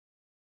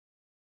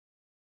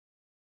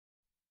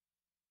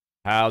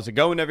How's it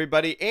going,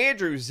 everybody?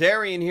 Andrew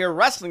Zarian here,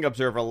 Wrestling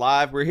Observer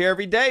Live. We're here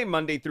every day,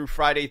 Monday through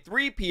Friday,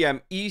 3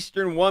 p.m.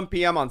 Eastern, 1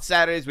 p.m. on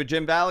Saturdays with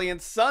Jim Valley,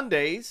 and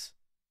Sundays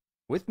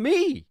with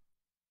me.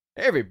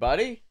 Hey,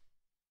 everybody.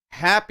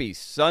 Happy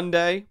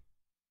Sunday.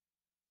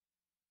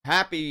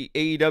 Happy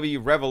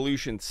AEW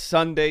Revolution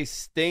Sunday.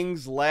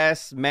 Sting's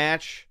last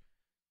match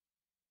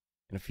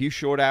in a few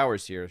short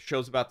hours here. The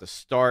show's about to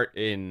start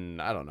in,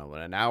 I don't know,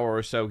 in an hour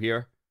or so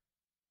here.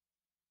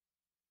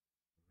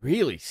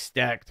 Really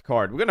stacked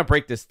card. We're going to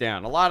break this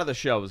down. A lot of the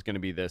show is going to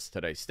be this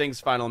today. Sting's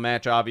final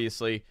match,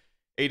 obviously.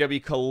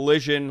 AEW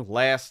Collision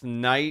last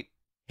night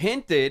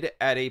hinted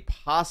at a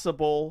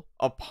possible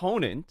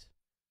opponent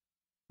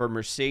for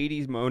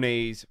Mercedes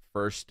Moné's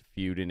first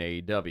feud in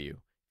AEW. If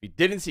you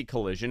didn't see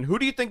Collision, who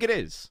do you think it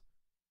is?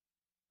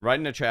 Write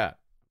in the chat.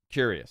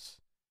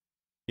 Curious.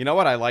 You know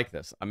what? I like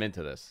this. I'm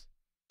into this.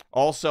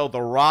 Also,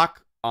 The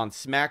Rock on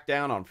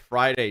SmackDown on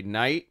Friday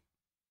night.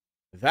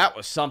 That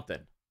was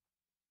something.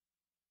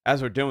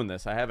 As we're doing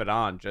this, I have it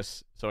on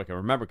just so I can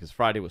remember because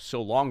Friday was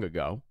so long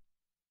ago,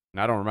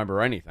 and I don't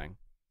remember anything.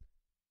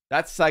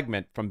 That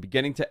segment from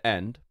beginning to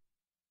end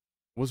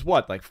was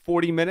what, like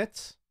 40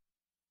 minutes?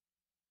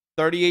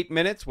 38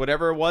 minutes,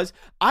 whatever it was.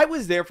 I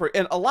was there for,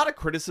 and a lot of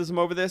criticism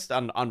over this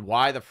on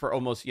why the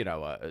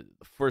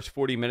first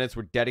 40 minutes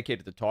were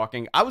dedicated to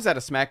talking. I was at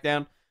a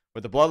SmackDown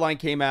where the Bloodline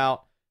came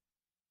out.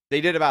 They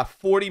did about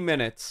 40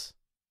 minutes,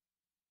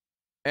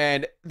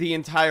 and the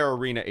entire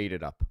arena ate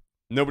it up.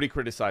 Nobody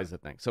criticized the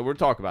thing. So we'll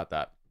talk about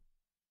that.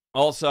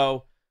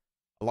 Also,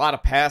 a lot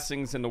of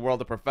passings in the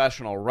world of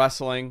professional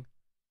wrestling.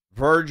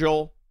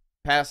 Virgil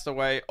passed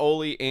away.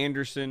 Ole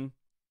Anderson.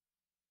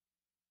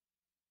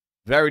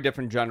 Very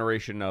different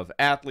generation of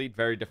athlete.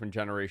 Very different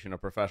generation of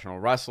professional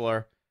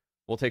wrestler.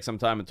 We'll take some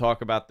time and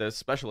talk about this,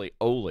 especially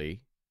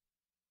Ole.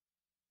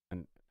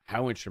 And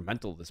how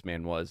instrumental this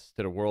man was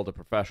to the world of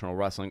professional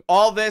wrestling.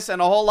 All this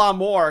and a whole lot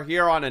more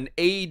here on an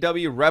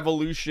AEW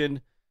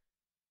Revolution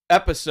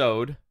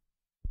episode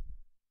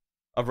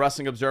of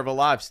Wrestling Observer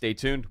Live. Stay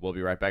tuned. We'll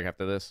be right back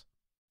after this.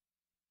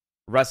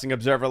 Wrestling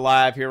Observer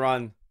Live here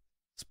on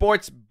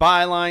Sports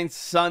Byline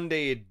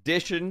Sunday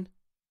edition.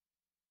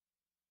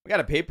 We got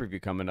a pay-per-view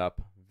coming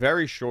up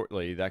very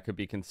shortly that could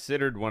be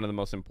considered one of the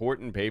most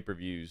important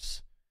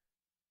pay-per-views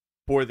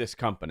for this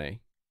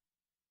company.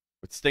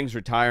 With Sting's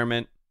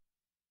retirement,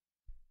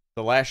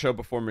 the last show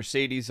before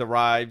Mercedes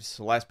arrives,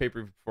 the last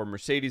pay-per-view before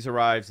Mercedes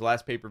arrives, the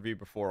last pay-per-view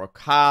before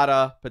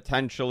Okada,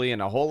 potentially, and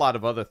a whole lot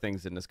of other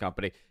things in this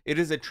company. It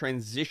is a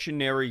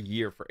transitionary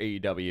year for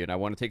AEW, and I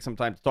want to take some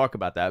time to talk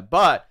about that.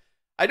 But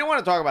I do want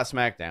to talk about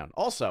SmackDown.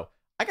 Also,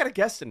 I got a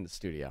guest in the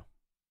studio.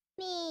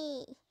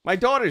 Me. My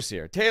daughter's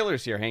here.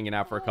 Taylor's here hanging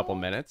out for a couple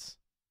minutes.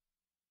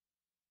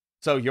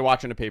 So you're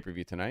watching a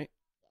pay-per-view tonight?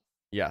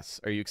 Yes.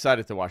 Are you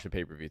excited to watch a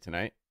pay-per-view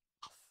tonight?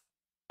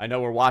 I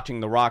know we're watching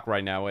The Rock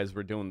right now as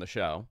we're doing the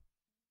show.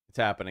 It's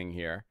happening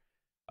here.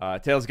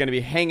 Taylor's going to be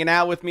hanging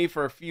out with me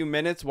for a few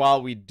minutes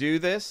while we do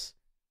this.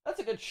 That's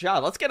a good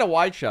shot. Let's get a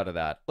wide shot of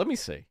that. Let me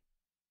see.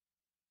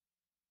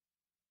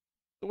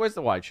 Where's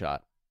the wide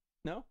shot?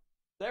 No?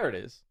 There it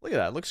is. Look at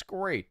that. It looks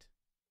great.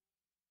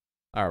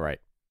 All right.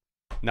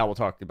 Now we'll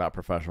talk about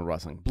professional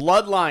wrestling.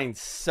 Bloodline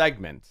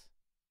segment.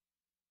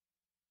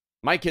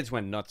 My kids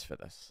went nuts for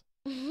this.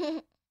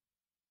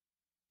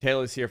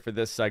 Taylor's here for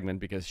this segment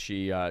because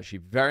she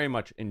very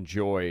much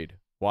enjoyed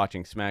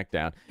watching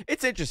SmackDown.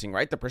 It's interesting,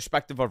 right? The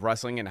perspective of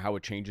wrestling and how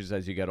it changes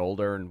as you get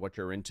older and what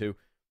you're into.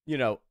 You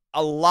know,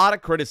 a lot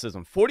of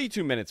criticism.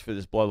 42 minutes for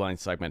this Bloodline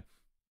segment.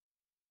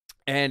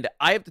 And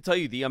I have to tell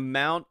you, the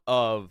amount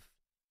of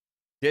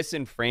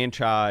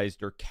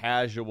disenfranchised or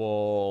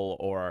casual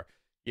or,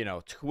 you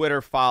know, Twitter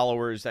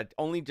followers that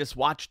only just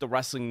watch the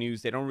wrestling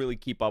news, they don't really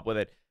keep up with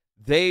it.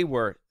 They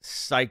were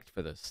psyched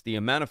for this. The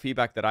amount of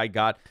feedback that I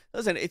got,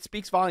 listen, it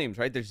speaks volumes,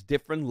 right? There's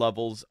different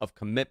levels of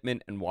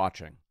commitment and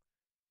watching.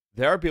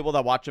 There are people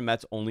that watch the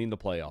Mets only in the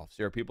playoffs.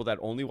 There are people that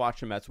only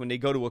watch the Mets when they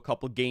go to a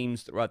couple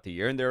games throughout the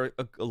year. And there are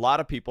a lot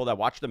of people that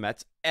watch the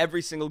Mets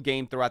every single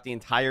game throughout the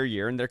entire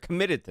year. And they're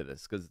committed to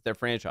this because it's their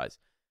franchise.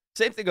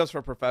 Same thing goes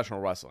for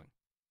professional wrestling.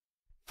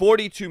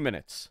 42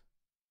 minutes.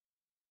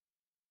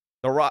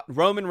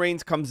 Roman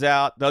Reigns comes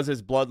out, does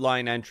his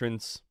Bloodline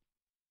entrance.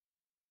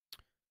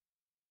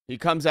 He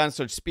comes out and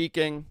starts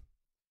speaking.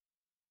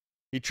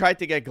 He tried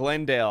to get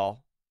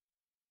Glendale,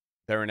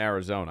 there in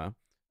Arizona,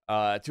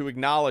 to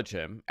acknowledge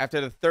him. After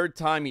the third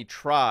time he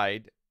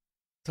tried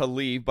to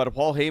leave, but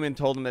Paul Heyman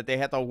told him that they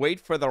had to wait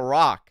for The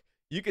Rock.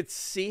 You could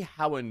see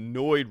how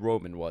annoyed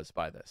Roman was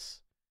by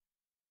this.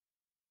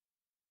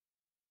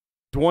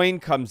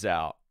 Dwayne comes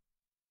out,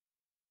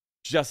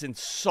 just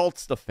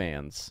insults the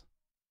fans.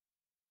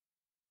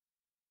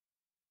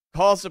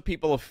 Calls the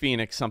people of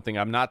Phoenix something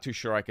I'm not too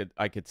sure I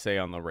could say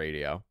on the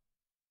radio.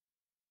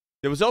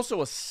 There was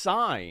also a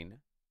sign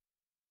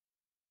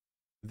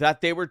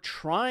that they were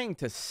trying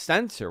to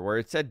censor where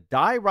it said,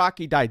 "Die,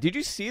 Rocky, die." Did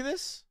you see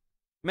this,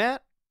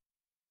 Matt?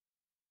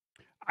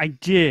 I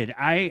did.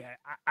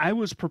 I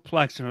was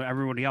perplexed with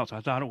everybody else.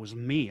 I thought it was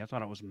me. I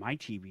thought it was my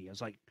TV. I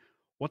was like,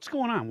 what's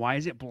going on? Why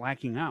is it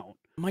blacking out?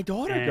 My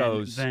daughter And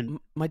goes. then,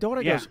 My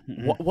daughter yeah. goes.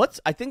 What's?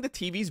 I think the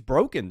TV's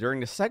broken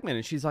during the segment,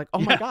 and she's like, "Oh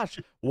my Yeah. gosh,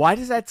 why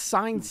does that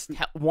sign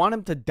want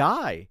him to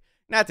die?"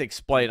 Not to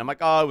explain. I'm like,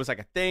 "Oh, it was like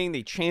a thing.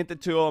 They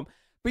chanted to him."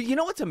 But you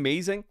know what's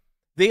amazing?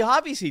 They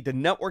obviously, the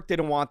network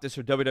didn't want this,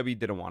 or WWE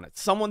didn't want it.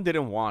 Someone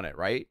didn't want it,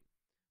 right?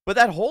 But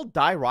that whole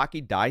 "Die Rocky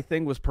Die"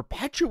 thing was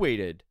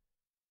perpetuated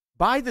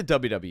by the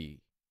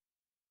WWE.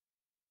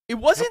 It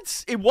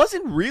wasn't. It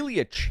wasn't really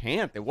a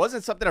chant. It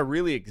wasn't something that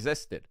really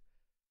existed.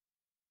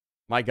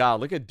 My God,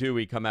 look at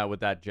Dewey come out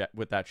with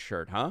that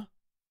shirt, huh?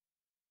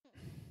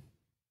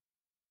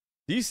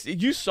 You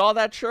saw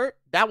that shirt?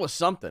 That was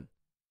something.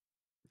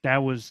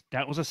 That was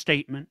a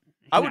statement.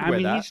 I would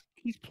wear that.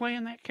 He's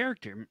playing that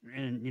character,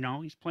 and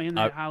he's playing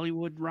that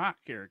Hollywood rock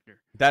character.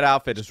 That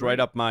outfit is right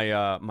up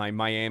my my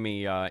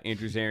Miami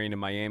Andrew Zarian in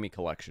Miami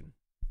collection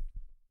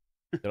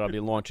that I'll be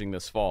launching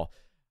this fall.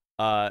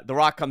 The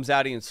Rock comes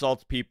out, he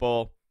insults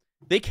people.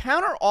 They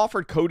counter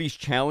offered Cody's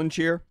challenge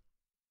here.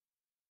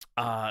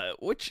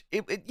 Which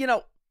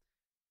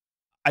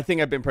I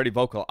think I've been pretty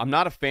vocal. I'm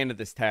not a fan of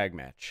this tag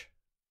match.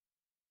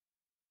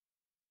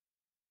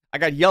 I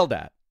got yelled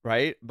at,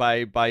 right,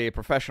 by a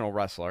professional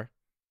wrestler,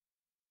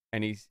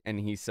 and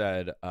he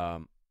said, I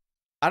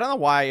don't know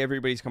why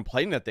everybody's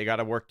complaining that they got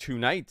to work 2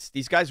 nights.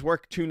 These guys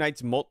work 2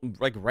 nights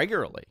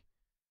regularly.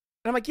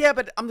 And I'm like, yeah,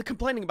 but I'm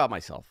complaining about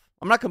myself.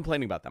 I'm not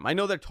complaining about them. I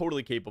know they're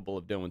totally capable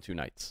of doing 2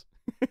 nights.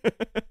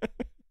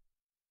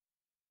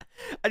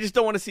 I just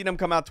don't want to see them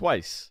come out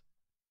twice.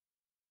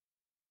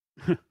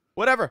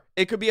 Whatever.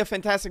 It could be a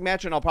fantastic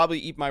match, and I'll probably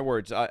eat my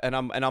words. And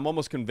I'm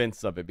almost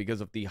convinced of it because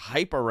of the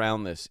hype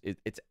around this.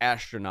 It's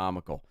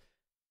astronomical.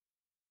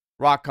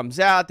 Rock comes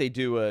out. They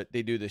do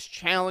this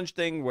challenge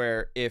thing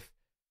where if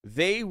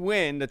they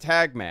win the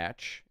tag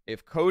match,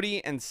 if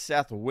Cody and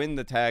Seth win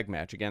the tag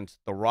match against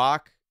The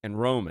Rock and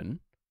Roman,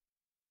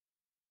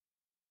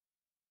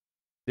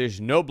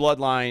 there's no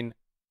Bloodline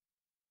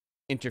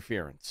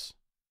interference.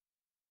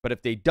 But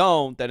if they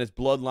don't, then it's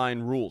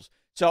Bloodline rules.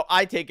 So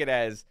I take it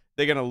as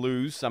they're going to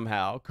lose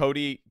somehow.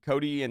 Cody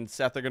and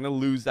Seth are going to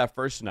lose that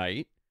first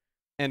night.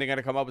 And they're going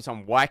to come up with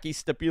some wacky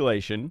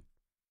stipulation.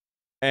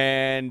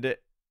 And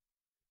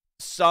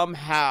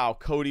somehow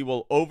Cody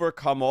will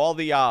overcome all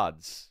the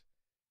odds.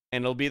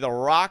 And it'll be The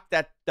Rock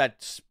that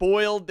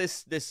spoiled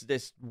this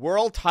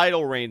world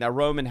title reign that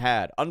Roman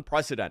had.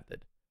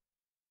 Unprecedented.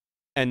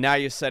 And now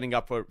you're setting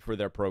up for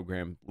their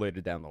program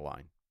later down the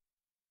line.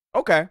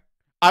 Okay.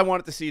 I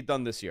wanted to see it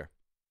done this year.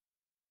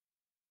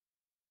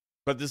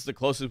 But this is the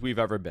closest we've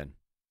ever been.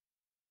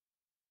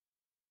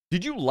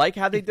 Did you like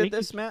how they did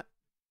this, Matt?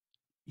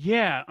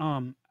 Yeah,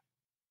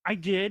 I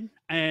did,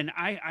 and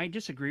I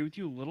disagree with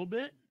you a little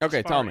bit.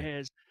 Okay, tell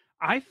me.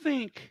 I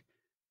think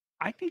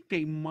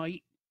they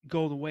might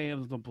go the way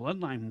of the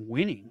Bloodline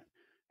winning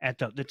at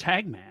the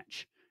tag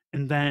match,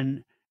 and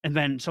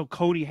then so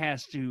Cody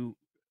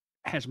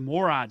has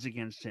more odds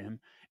against him,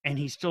 and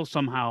he still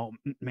somehow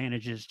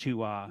manages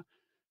to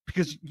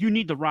because you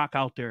need The Rock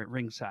out there at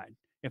ringside.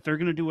 If they're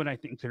going to do what I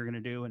think they're going to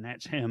do, and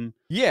that's him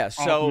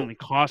ultimately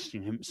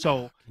costing him.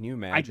 So can you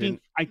imagine?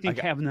 I think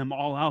having them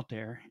all out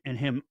there and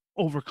him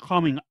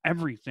overcoming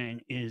everything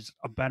is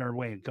a better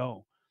way to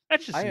go.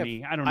 That's just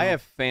me. I don't know. I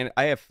have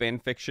fan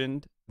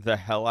fictioned the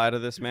hell out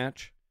of this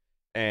match.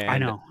 And I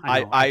know.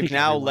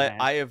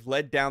 I have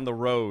led down the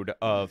road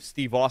of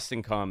Steve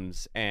Austin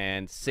comes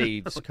and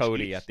saves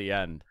Cody at the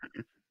end.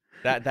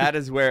 That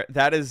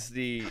is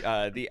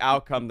the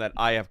outcome that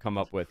I have come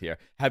up with here.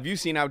 Have you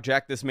seen how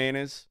jacked this man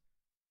is?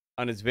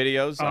 On his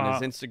videos, on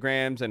his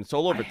Instagrams, and it's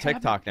all over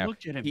TikTok now.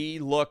 He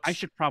looks I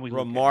should probably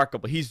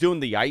remarkable. He's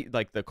doing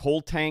the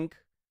cold tank.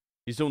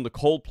 He's doing the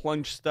cold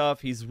plunge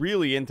stuff. He's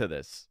really into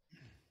this.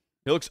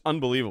 He looks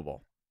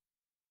unbelievable.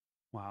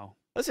 Wow.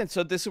 Listen,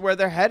 so this is where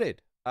they're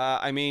headed.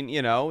 I mean,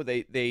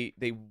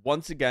 they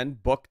once again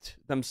booked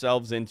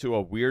themselves into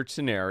a weird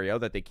scenario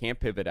that they can't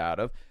pivot out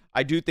of.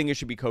 I do think it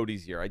should be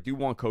Cody's year. I do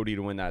want Cody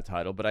to win that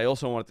title, but I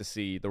also want to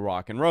see The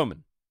Rock and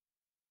Roman.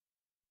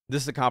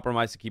 This is a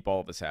compromise to keep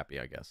all of us happy,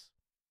 I guess.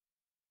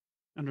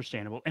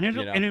 Understandable.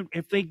 And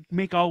if they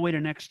make all the way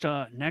to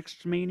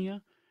next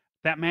Mania,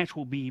 that match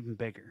will be even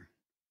bigger.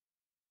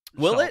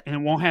 Will it? And it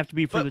won't have to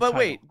be for the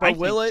title. But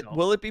will it? So.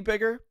 Will it be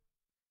bigger?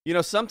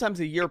 Sometimes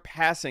a year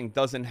passing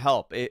doesn't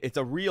help. It's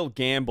a real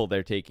gamble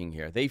they're taking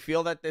here. They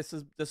feel that this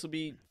will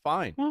be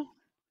fine. Well,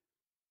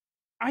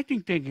 I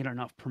think they get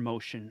enough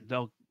promotion.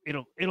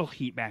 It'll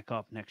heat back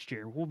up next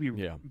year.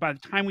 By the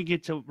time we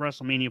get to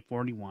WrestleMania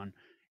 41,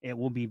 it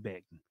will be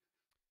big.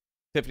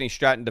 Tiffany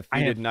Stratton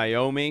defeated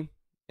Naomi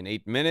in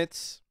 8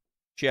 minutes.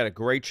 She had a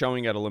great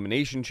showing at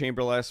Elimination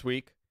Chamber last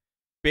week.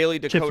 Bailey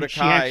Dakota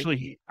Kai.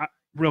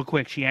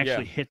 She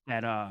actually hit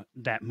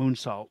that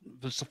moonsault.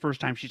 This is the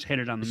first time she's hit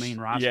it on the main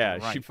roster. Yeah,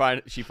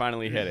 right. she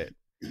finally hit it.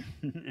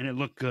 And it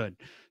looked good.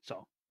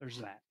 So there's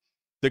that.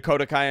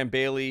 Dakota Kai and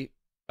Bailey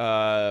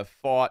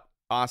fought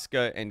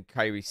Asuka and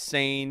Kairi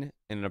Sane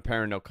in an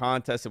apparent no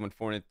contest. It went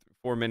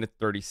 4 minutes,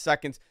 30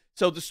 seconds.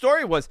 So the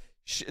story was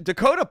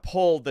Dakota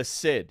pulled the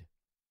Sid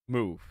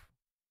move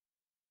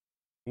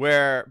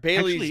where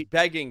Bailey's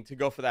begging to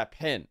go for that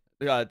pin.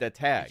 the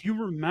tag. If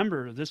you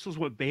remember, this was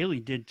what Bailey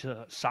did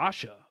to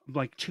Sasha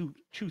like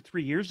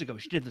 3 years ago.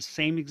 She did the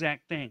same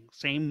exact thing,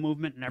 same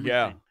movement and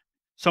Yeah. everything.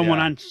 Someone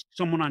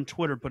Yeah. on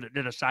Twitter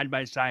did a side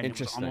by side, and it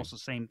was Interesting. almost the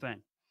same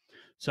thing.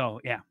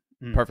 So yeah,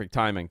 Perfect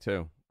timing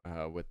too,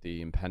 with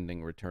the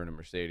impending return of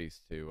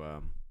Mercedes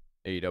to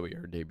AEW,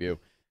 her debut.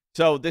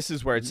 So this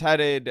is where it's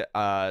headed.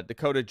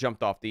 Dakota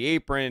jumped off the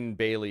apron.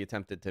 Bailey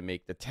attempted to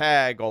make the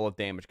tag. All of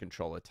Damage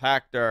Control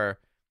attacked her.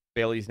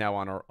 Bailey's now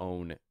on her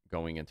own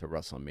going into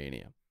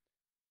WrestleMania.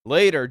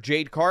 Later,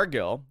 Jade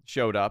Cargill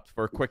showed up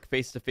for a quick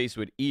face-to-face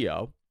with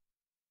Io,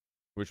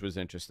 which was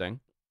interesting.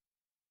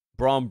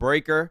 Braun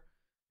Breaker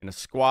in a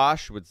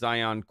squash with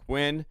Zion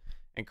Quinn.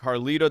 And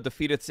Carlito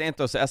defeated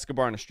Santos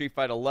Escobar in a street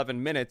fight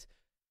 11 minutes.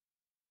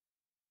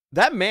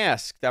 That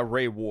mask that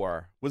Ray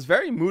wore was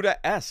very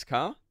Muta-esque,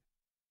 huh?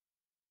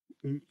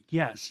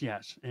 Yes.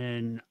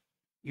 And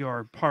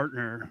your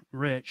partner,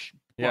 Rich,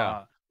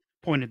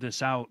 pointed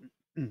this out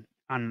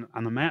on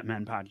the Matt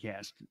Men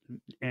podcast,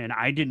 and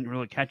I didn't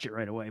really catch it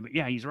right away. But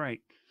yeah, he's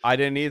right. I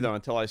didn't either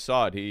until I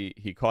saw it.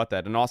 He caught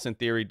that. And Austin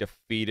Theory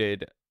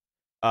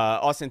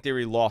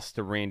lost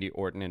to Randy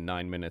Orton in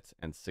 9 minutes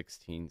and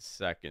 16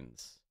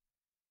 seconds.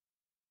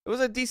 It was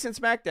a decent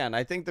SmackDown.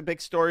 I think the big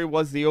story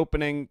was the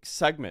opening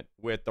segment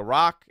with The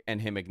Rock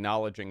and him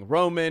acknowledging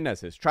Roman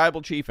as his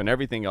tribal chief and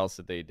everything else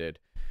that they did.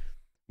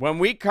 When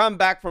we come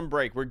back from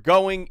break, we're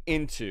going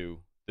into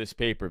this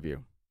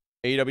pay-per-view,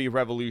 AEW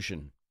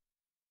Revolution,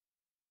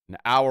 an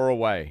hour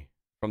away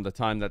from the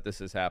time that this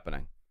is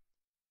happening.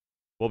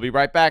 We'll be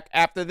right back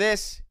after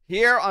this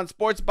here on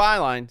Sports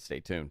Byline.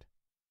 Stay tuned.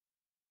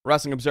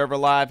 Wrestling Observer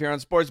Live here on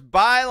Sports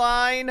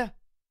Byline.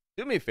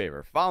 Do me a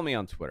favor. Follow me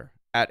on Twitter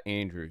at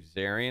Andrew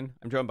Zarian.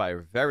 I'm joined by a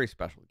very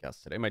special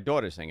guest today. My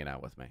daughter's hanging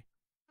out with me.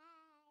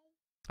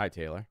 Hi,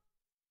 Taylor.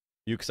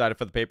 You excited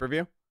for the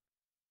pay-per-view?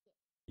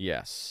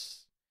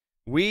 Yes.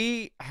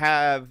 We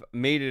have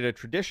made it a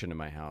tradition in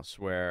my house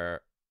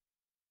where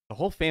the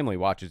whole family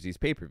watches these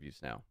pay-per-views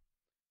now.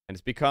 And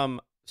it's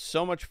become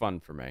so much fun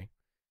for me.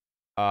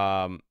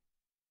 Do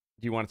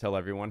you want to tell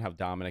everyone how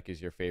Dominic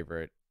is your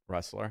favorite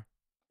wrestler?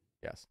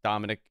 Yes.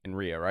 Dominic and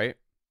Rhea, right?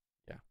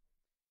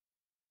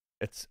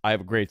 I have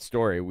a great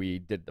story. We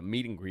did the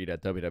meet and greet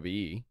at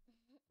WWE,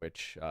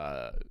 which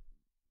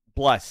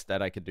blessed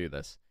that I could do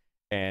this.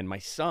 And my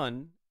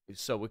son is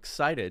so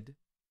excited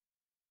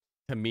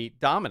to meet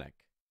Dominic.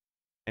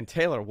 And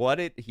Taylor,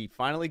 he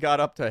finally got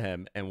up to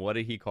him, and what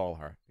did he call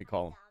her? He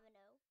called him,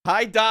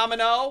 "Hi,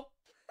 Domino."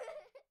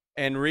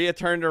 And Rhea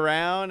turned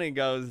around and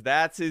goes,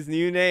 "That's his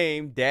new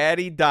name,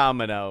 Daddy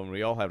Domino." And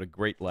we all had a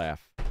great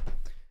laugh.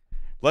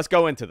 Let's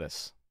go into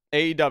this.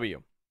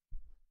 AEW.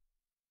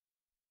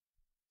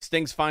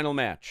 Sting's final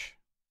match.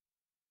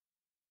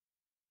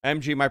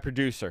 MG, my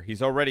producer, he's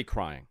already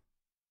crying.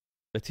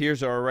 The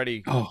tears are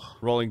already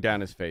rolling down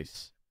his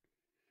face.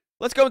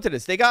 Let's go into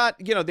this. They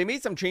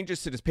made some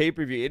changes to this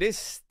pay-per-view. It is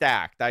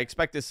stacked. I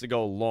expect this to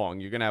go long.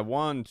 You're going to have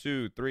 1,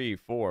 2, 3,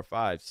 4,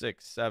 5,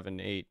 6, 7,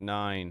 8,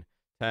 9,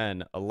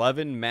 10,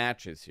 11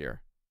 matches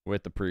here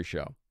with the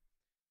pre-show.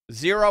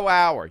 0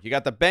 hour. You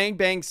got the Bang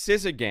Bang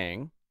Scissor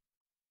Gang.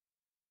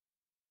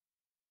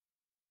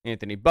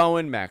 Anthony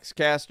Bowen, Max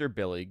Caster,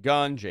 Billy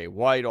Gunn, Jay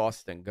White,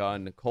 Austin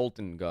Gunn,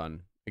 Colton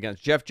Gunn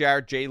against Jeff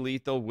Jarrett, Jay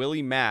Lethal,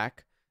 Willie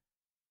Mack,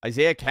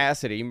 Isaiah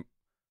Cassidy,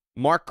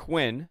 Mark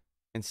Quinn,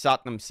 and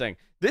Satnam Singh.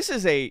 This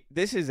is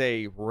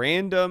a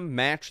random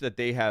match that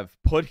they have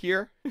put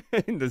here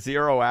in the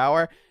 0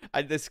 hour.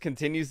 This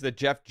continues the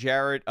Jeff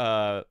Jarrett.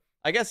 I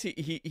guess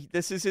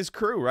this is his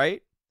crew,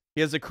 right?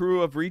 He has a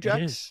crew of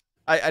rejects.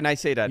 I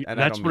say that, and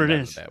that's I don't what mean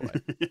it that is. in a bad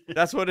way.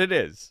 That's what it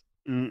is.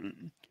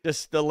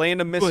 Just the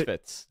land of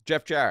misfits. But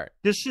Jeff Jarrett.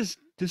 This is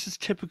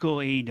typical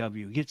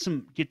AEW.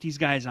 Get these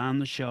guys on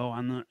the show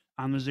on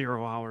the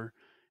 0 hour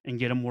and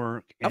get them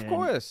work. And, of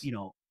course.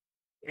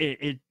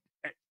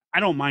 I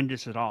don't mind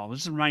this at all.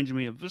 This reminds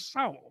me of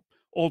how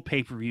old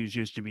pay-per-views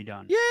used to be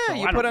done. Yeah, so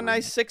you put a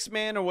nice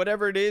 6-man or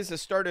whatever it is to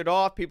start it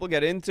off. People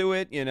get into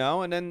it,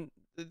 and then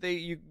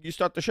you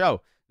start the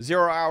show.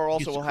 0 hour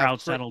also will have crowd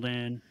settled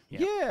in.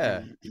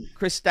 Yeah.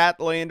 Chris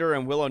Statlander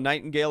and Willow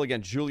Nightingale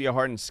against Julia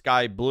Hart and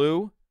Sky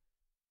Blue.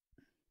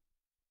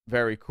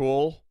 Very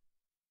cool.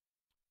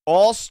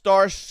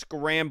 All-Star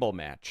Scramble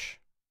match.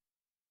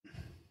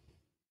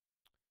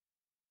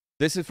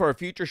 This is for a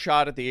future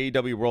shot at the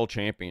AEW World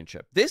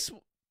Championship. This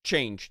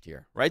changed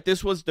here, right?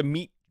 This was the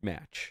meat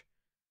match.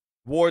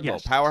 Wardlow,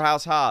 Yes.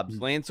 Powerhouse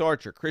Hobbs, Lance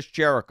Archer, Chris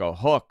Jericho,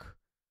 Hook,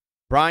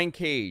 Brian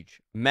Cage,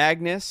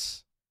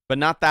 Magnus, but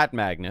not that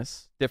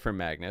Magnus, different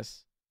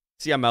Magnus,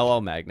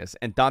 CMLL Magnus,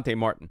 and Dante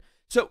Martin.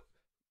 So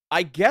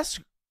I guess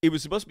it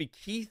was supposed to be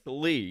Keith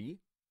Lee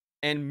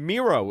and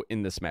Miro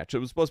in this match. It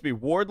was supposed to be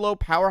Wardlow,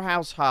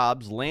 Powerhouse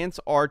Hobbs, Lance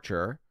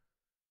Archer,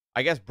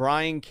 I guess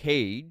Brian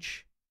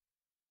Cage,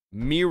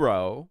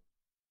 Miro,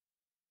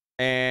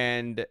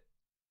 and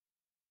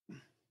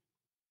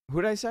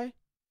who did I say?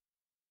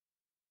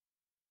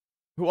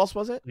 Who else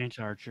was it? Lance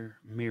Archer,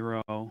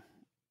 Miro,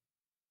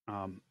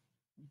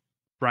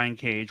 Brian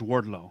Cage,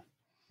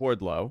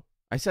 Wardlow.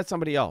 I said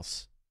somebody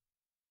else.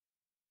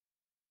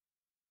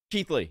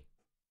 Keith Lee.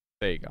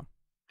 There you go.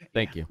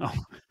 Thank you. Oh.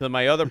 So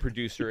my other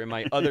producer in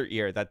my other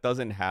ear that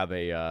doesn't have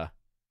an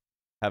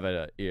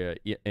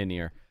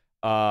ear.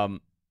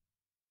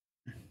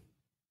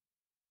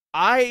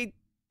 I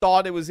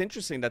thought it was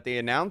interesting that they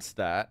announced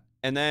that,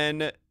 and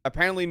then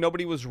apparently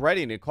nobody was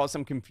ready, and it caused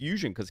some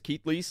confusion because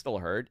Keith Lee's still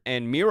hurt,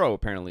 and Miro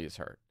apparently is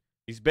hurt.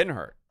 He's been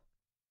hurt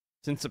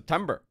since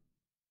September.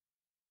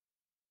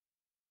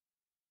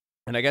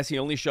 And I guess he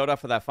only showed up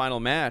for that final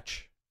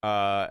match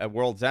at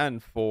World's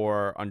End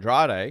for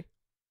Andrade.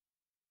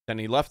 Then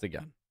he left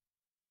again.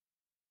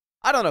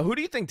 I don't know. Who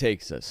do you think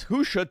takes this?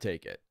 Who should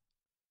take it?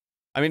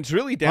 I mean, it's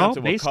really down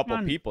to a couple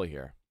people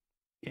here.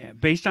 Yeah,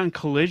 based on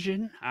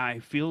Collision, I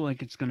feel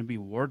like it's going to be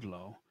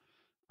Wardlow.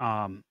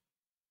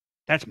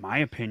 That's my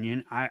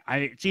opinion.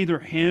 It's either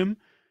him.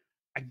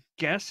 I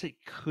guess it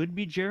could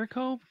be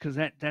Jericho because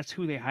that's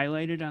who they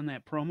highlighted on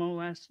that promo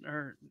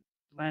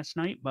last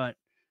night. But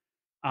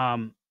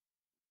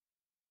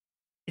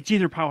it's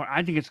either Power.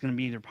 I think it's going to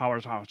be either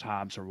Powerhouse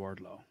Hobbs or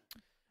Wardlow.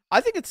 I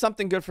think it's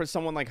something good for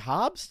someone like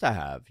Hobbs to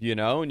have,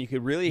 and you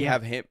could really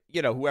have him,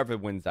 whoever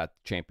wins that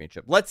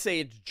championship. Let's say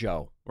it's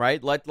Joe,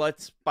 right?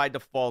 Let's by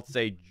default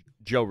say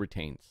Joe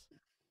retains.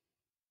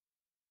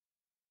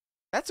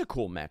 That's a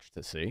cool match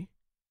to see.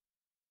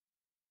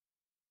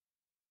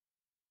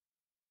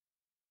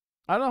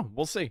 I don't know.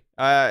 We'll see.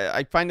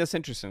 I find this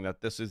interesting that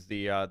this is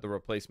the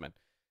replacement.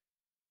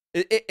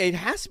 It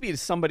has to be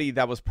somebody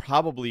that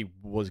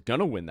was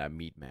gonna win that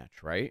meat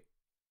match, right?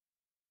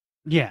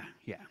 Yeah.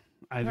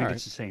 I think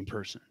it's the same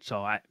person.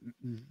 So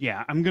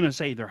I'm gonna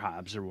say either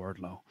Hobbs or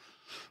Wardlow.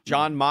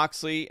 Jon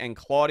Moxley and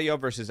Claudio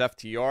versus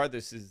FTR.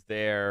 This is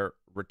their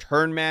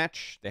return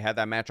match. They had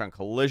that match on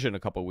Collision a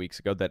couple weeks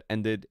ago that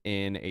ended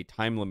in a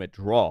time limit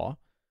draw.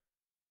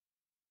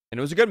 And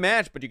it was a good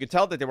match, but you could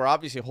tell that they were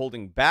obviously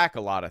holding back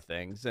a lot of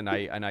things, and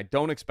I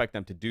don't expect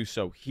them to do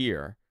so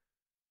here.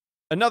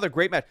 Another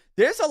great match.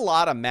 There's a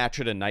lot of match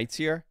of the nights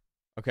here,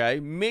 okay?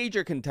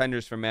 Major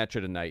contenders for match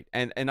of the night,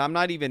 and I'm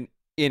not even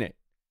in it,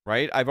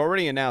 right? I've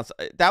already announced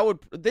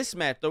this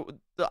match, the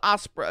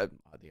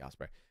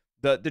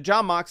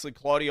Jon Moxley,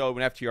 Claudio,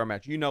 and FTR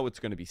match, it's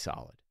going to be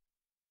solid.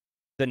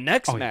 The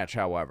next match,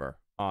 however,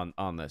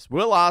 on this,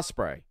 Will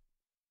Ospreay,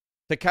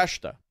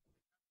 Takeshita,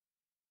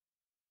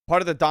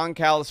 part of the Don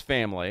Callis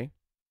family.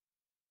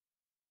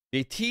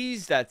 They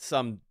teased that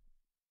some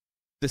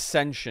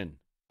dissension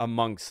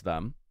amongst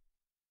them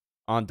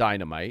on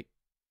Dynamite.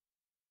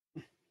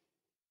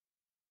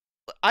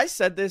 I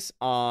said this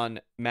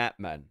on Mat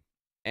Men,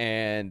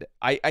 and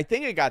I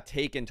think it got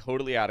taken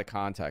totally out of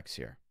context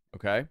here,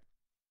 okay?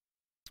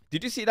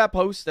 Did you see that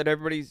post that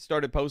everybody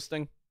started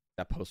posting?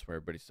 That post where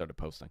everybody started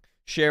posting,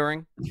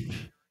 sharing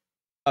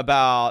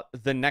about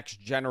the next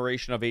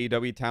generation of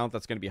AEW talent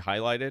that's going to be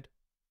highlighted?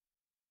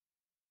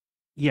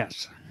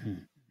 Yes.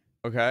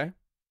 Okay.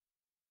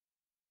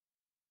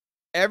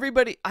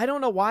 Everybody, I don't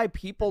know why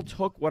people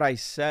took what I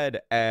said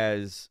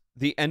as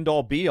the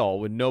end-all be-all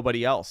with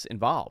nobody else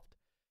involved.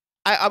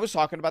 I was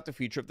talking about the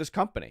future of this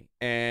company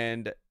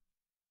and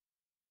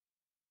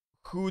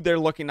who they're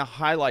looking to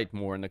highlight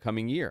more in the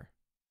coming year.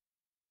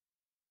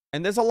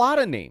 And there's a lot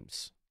of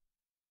names.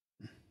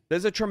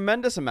 There's a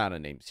tremendous amount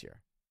of names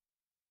here.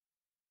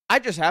 I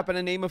just happen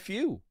to name a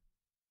few.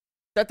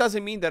 That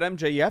doesn't mean that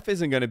MJF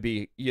isn't going to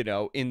be,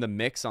 in the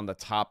mix on the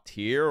top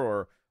tier,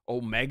 or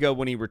Omega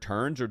when he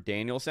returns, or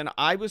Danielson.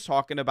 I was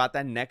talking about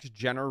that next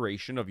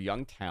generation of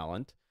young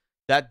talent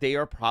that they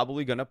are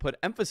probably going to put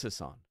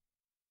emphasis on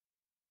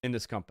in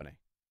this company.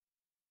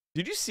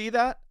 Did you see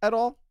that at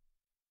all?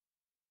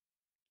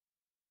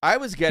 I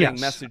was getting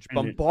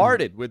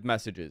bombarded with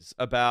messages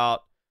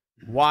about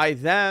why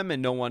them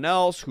and no one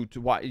else.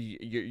 Why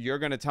you're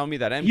going to tell me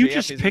that MJF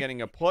isn't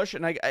getting a push,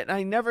 and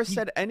I never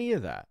said any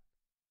of that.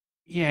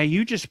 Yeah,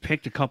 you just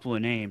picked a couple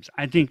of names.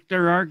 I think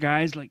there are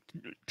guys like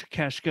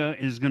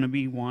Takeshita is going to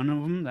be one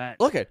of them.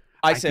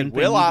 I said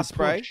Will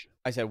Ospreay.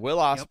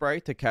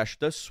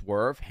 Takeshita,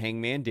 Swerve,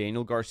 Hangman,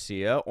 Daniel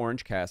Garcia,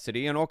 Orange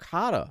Cassidy, and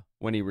Okada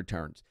when he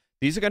returns.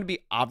 These are going to be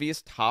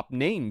obvious top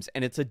names,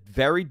 and it's a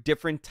very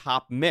different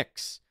top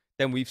mix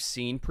than we've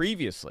seen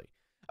previously.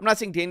 I'm not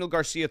saying Daniel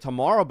Garcia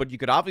tomorrow, but you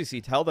could obviously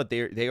tell that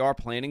they are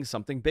planning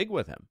something big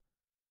with him.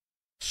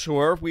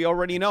 Swerve, we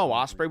already know.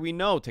 Ospreay, we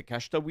know.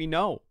 Takeshita, we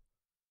know.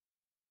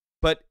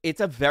 But it's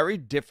a very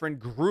different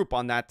group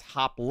on that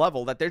top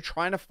level that they're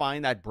trying to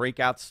find that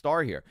breakout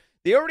star here.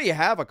 They already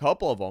have a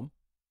couple of them.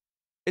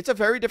 It's a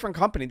very different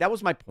company. That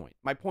was my point.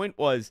 My point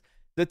was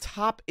the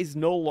top is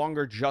no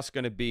longer just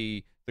going to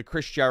be the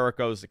Chris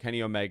Jerichos, the Kenny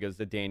Omegas,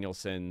 the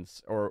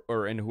Danielsons,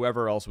 and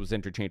whoever else was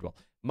interchangeable.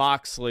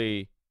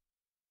 Moxley.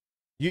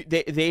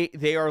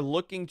 They are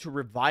looking to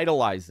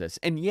revitalize this.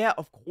 And yeah,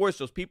 of course,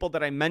 those people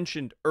that I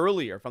mentioned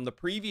earlier from the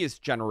previous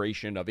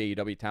generation of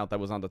AEW talent that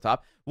was on the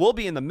top will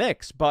be in the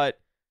mix. But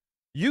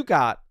you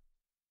got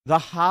the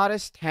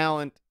hottest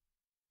talent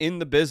in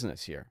the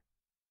business here.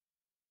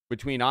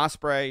 Between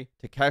Ospreay,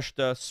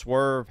 Takeshita,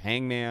 Swerve,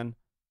 Hangman,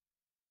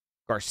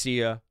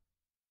 Garcia,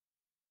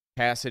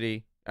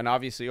 Cassidy. And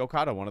obviously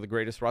Okada, one of the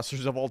greatest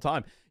wrestlers of all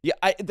time. Yeah,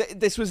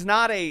 this was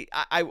not a...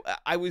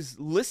 I was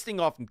listing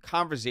off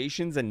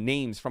conversations and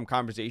names from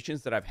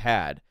conversations that I've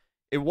had.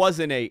 It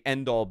wasn't a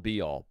end-all,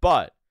 be-all.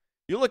 But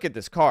you look at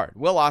this card.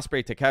 Will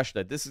Ospreay,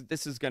 Takeshita.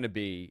 This is going to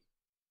be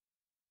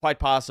quite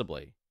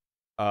possibly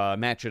a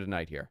match of the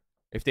night here,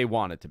 if they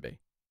want it to be.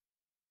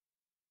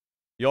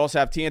 You also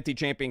have TNT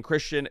champion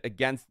Christian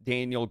against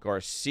Daniel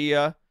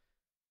Garcia.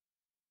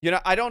 You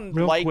know, I don't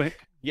Real like...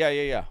 quick.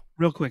 Yeah.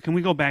 Real quick, can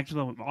we go back to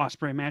the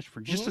Ospreay match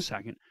for just a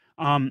second?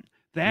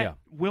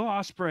 Will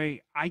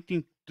Ospreay, I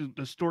think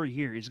the story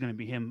here is going to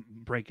be him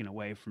breaking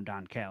away from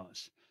Don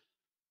Callis,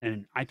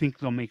 and I think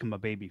they'll make him a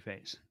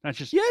babyface. That's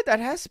just that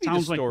has to be the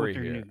story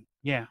like here. New.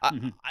 Yeah,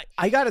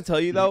 I got to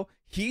tell you though,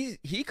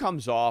 he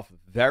comes off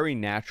very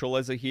natural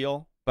as a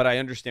heel, but I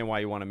understand why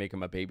you want to make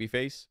him a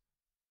babyface,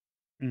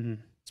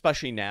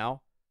 especially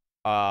now.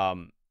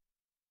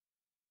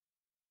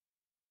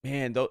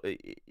 Man, though,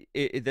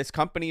 this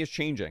company is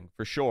changing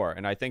for sure,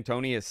 and I think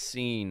Tony has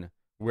seen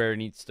where it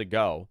needs to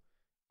go.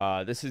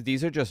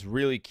 These are just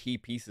really key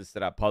pieces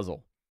to that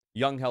puzzle.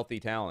 Young, healthy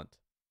talent.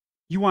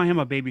 You want him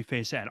a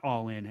babyface at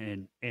All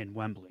In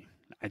Wembley,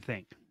 I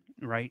think,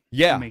 right?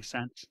 Yeah, that makes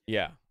sense.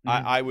 Yeah,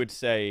 I would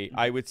say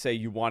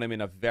you want him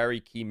in a very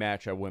key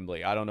match at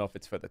Wembley. I don't know if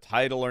it's for the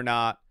title or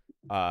not.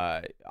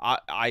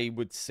 I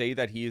would say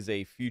that he is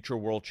a future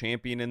world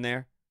champion in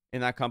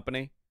that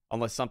company.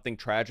 Unless something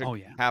tragic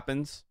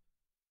happens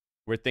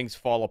where things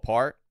fall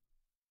apart.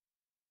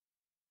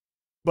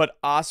 But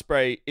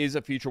Ospreay is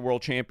a future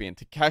world champion.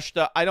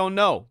 Takeshita, I don't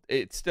know.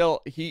 It's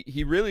still,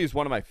 he really is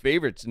one of my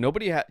favorites.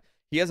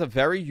 He has a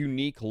very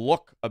unique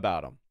look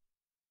about him.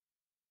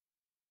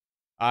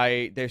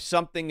 There's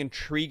something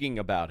intriguing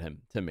about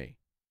him to me.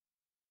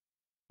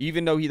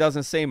 Even though he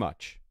doesn't say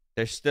much.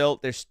 There's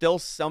still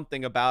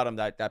something about him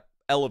that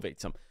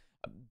elevates him.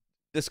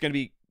 This is going to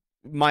be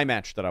my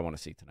match that I want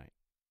to see tonight.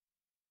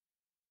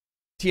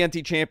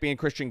 TNT champion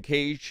Christian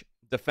Cage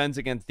defends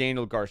against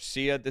Daniel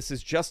Garcia. This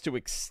is just to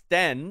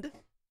extend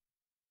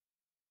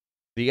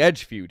the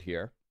Edge feud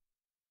here.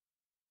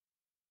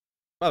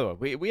 By the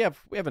way, we have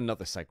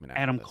another segment.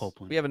 Adam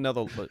Copeland. We have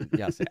another.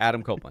 Yes,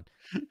 Adam Copeland.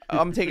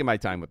 I'm taking my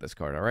time with this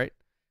card. All right.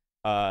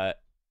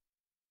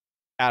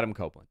 Adam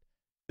Copeland.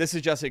 This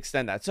is just to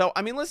extend that. So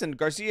I mean, listen,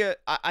 Garcia.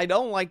 I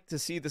don't like to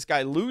see this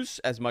guy lose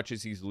as much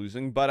as he's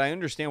losing, but I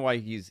understand why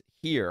he's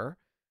here.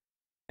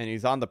 And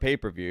he's on the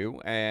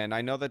pay-per-view, and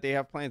I know that they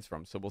have plans for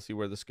him, so we'll see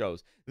where this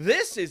goes.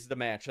 This is the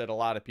match that a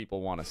lot of people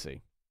want to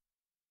see.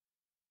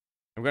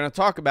 I'm going to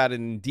talk about it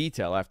in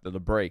detail after the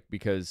break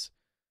because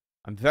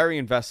I'm very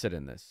invested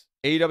in this.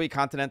 AEW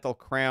Continental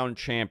Crown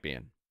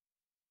Champion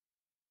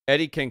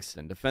Eddie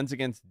Kingston defends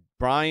against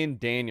Bryan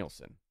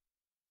Danielson.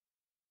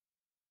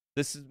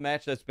 This is a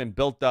match that's been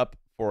built up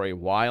for a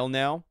while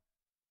now.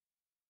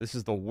 This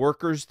is the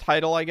workers'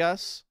 title, I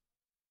guess.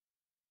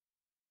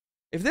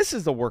 If this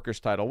is the workers'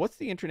 title, what's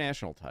the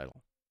international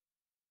title?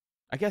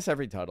 I guess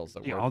every title is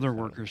the other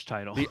workers'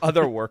 title. The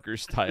other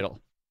workers' title.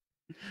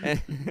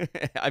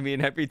 I mean,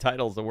 every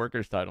title is the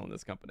workers' title in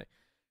this company.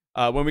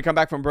 When we come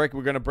back from break,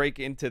 we're going to break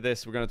into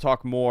this. We're going to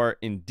talk more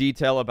in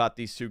detail about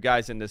these two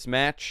guys in this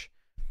match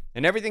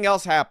and everything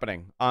else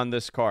happening on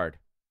this card.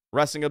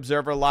 Wrestling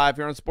Observer Live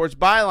here on Sports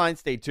Byline.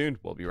 Stay tuned.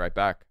 We'll be right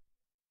back.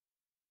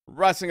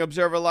 Wrestling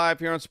Observer Live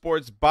here on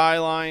Sports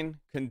Byline.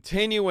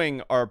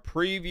 Continuing our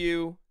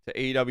preview to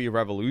AEW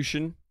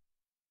Revolution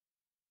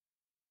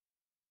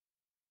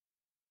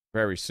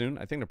very soon.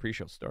 I think the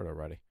pre-show started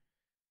already.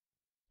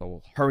 So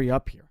we'll hurry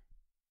up here.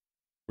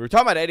 We were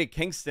talking about Eddie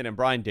Kingston and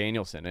Bryan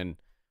Danielson. And,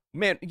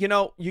 man, you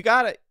know, you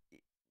got to,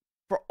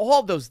 for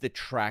all those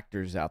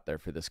detractors out there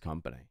for this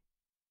company,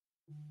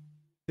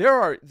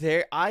 I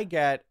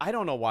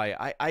don't know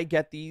why, I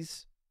get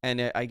these,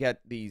 and I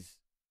get these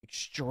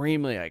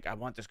extremely, like, I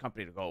want this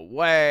company to go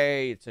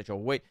away. It's such a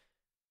waste.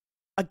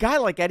 A guy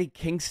like Eddie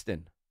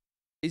Kingston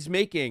is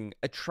making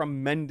a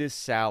tremendous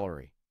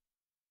salary.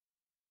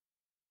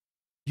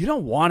 You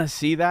don't want to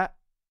see that?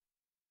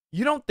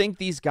 You don't think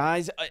these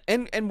guys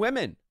and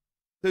women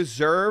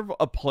deserve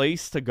a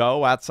place to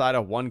go outside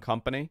of one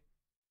company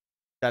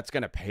that's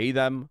going to pay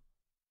them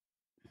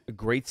a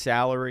great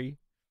salary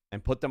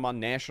and put them on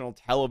national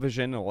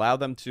television and allow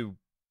them to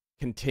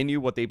continue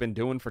what they've been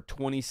doing for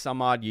 20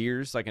 some odd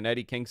years, like an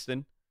Eddie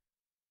Kingston?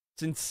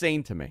 It's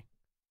insane to me.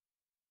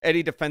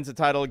 Eddie defends the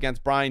title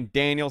against Bryan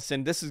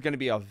Danielson. This is going to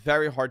be a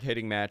very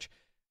hard-hitting match.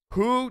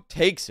 Who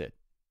takes it?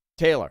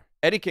 Taylor,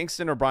 Eddie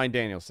Kingston or Bryan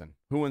Danielson?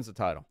 Who wins the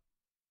title?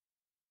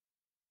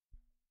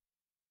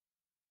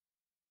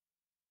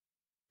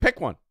 Pick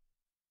one.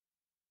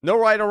 No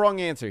right or wrong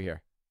answer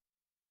here.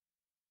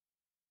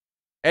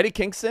 Eddie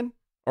Kingston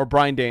or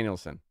Bryan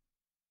Danielson?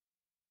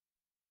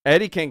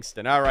 Eddie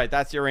Kingston. All right,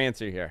 that's your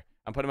answer here.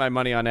 I'm putting my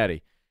money on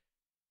Eddie.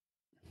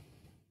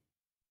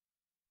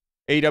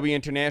 AEW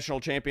International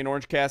Champion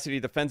Orange Cassidy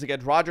defends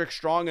against Roderick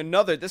Strong.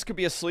 This could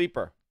be a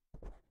sleeper.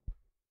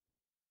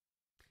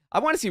 I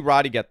want to see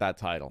Roddy get that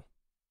title.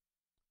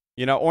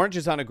 You know, Orange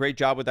has done a great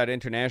job with that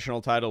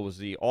international title. It was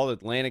the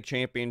All-Atlantic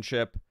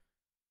Championship.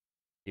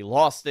 He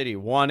lost it. He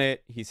won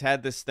it. He's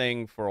had this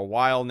thing for a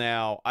while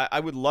now. I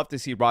would love to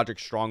see Roderick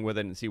Strong with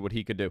it and see what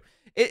he could do.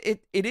 It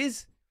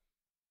is,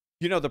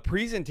 the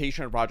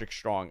presentation of Roderick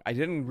Strong, I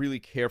didn't really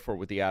care for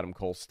with the Adam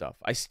Cole stuff.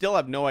 I still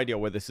have no idea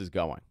where this is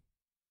going.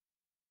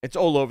 It's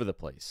all over the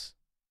place.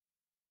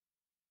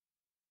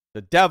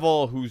 The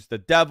devil, who's the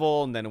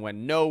devil, and then it went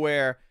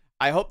nowhere.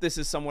 I hope this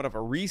is somewhat of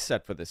a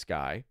reset for this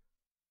guy.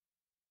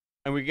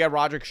 And we get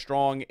Roderick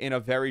Strong in a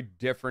very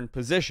different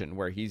position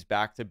where he's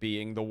back to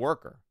being the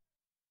worker.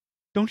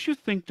 Don't you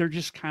think they're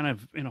just kind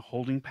of in a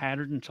holding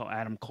pattern until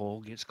Adam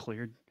Cole gets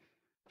cleared?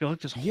 I feel like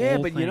this whole Yeah,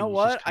 but you know thing is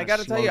what? just I kinda got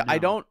to tell you, slowed I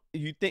down. don't.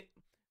 You think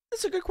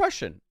that's a good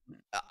question?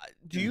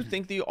 Do you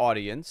think the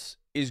audience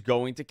is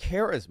going to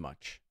care as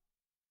much?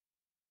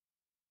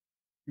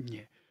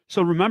 Yeah.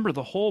 So remember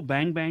the whole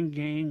Bang Bang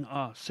Gang,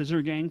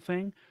 Scissor Gang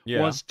thing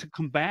Yeah. was to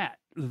combat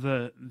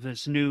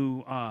this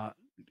new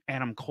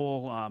Adam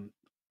Cole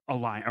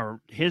alliance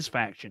or his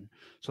faction.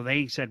 So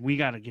they said we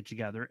got to get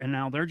together, and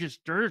now they're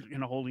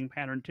in a holding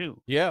pattern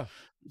too. Yeah.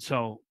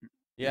 So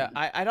Yeah.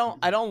 I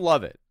don't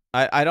love it.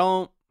 I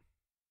don't.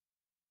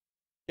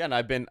 Yeah, and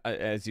I've been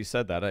as you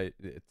said that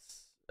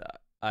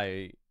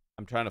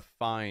I'm trying to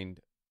find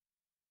a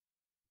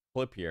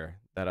clip here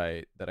that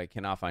I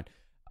cannot find.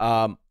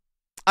 I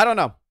don't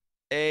know.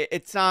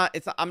 It's not.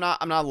 I'm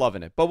not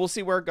loving it, but we'll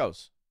see where it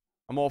goes.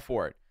 I'm all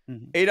for it.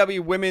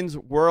 AEW Women's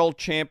World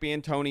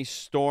Champion Toni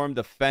Storm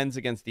defends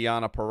against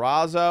Deonna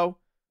Purrazzo.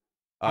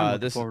 I'm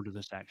looking forward to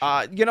this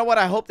actually. You know what?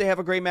 I hope they have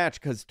a great match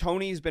because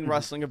Tony's been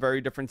wrestling a very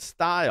different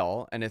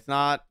style, and it's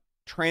not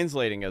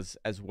translating as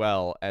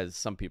well as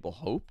some people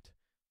hoped.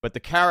 But the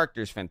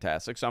character's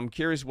fantastic, so I'm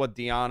curious what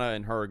Deonna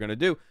and her are going to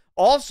do.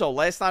 Also,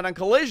 last night on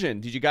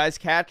Collision, did you guys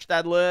catch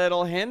that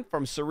little hint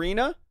from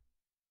Serena?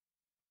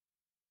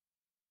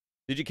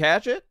 Did you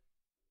catch it?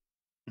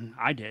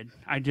 I did.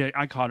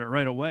 I caught it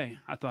right away.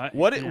 I thought.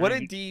 What did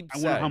Deeb I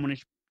say? wonder how many.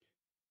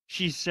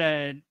 She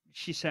said,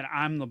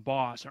 "I'm the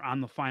boss," or "I'm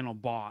the final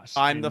boss."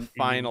 I'm the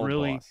final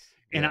boss.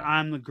 And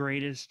I'm the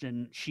greatest.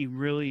 And she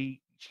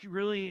really,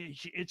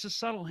 it's a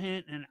subtle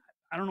hint, and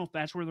I don't know if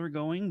that's where they're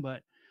going,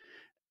 but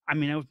I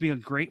mean, it would be a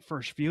great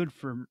first feud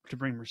to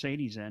bring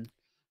Mercedes in.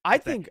 I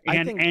think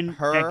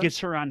that gets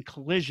her on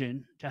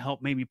Collision to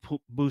help maybe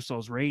boost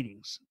those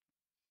ratings.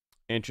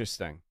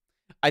 Interesting.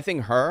 I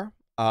think her.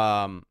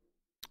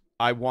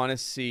 I want to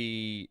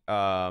see.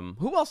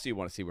 Who else do you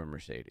want to see with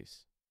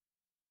Mercedes?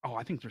 Oh,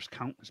 I think there's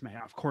countless,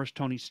 man. Of course,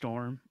 Toni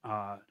Storm.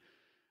 Her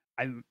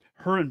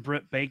and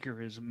Britt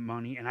Baker is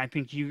money, and I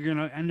think you're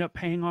gonna end up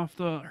paying off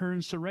her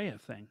and Saraya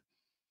thing.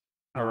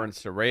 Her and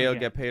Saraya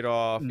get paid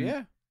off.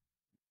 Yeah.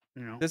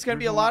 There's gonna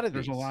be a lot of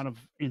these. There's a lot of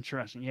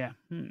interesting. Yeah.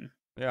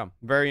 Yeah.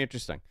 Very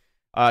interesting.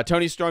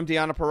 Toni Storm,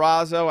 Deonna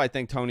Purrazzo. I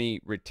think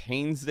Toni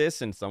retains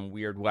this in some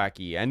weird,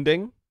 wacky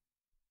ending.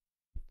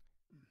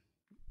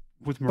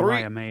 With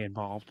Mariah May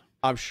involved.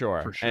 I'm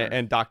sure. For sure.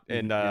 And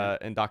Dr.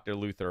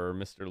 Luther or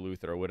Mr.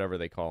 Luther or whatever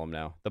they call him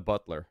now. The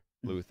butler,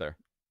 Luther.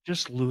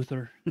 Just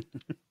Luther.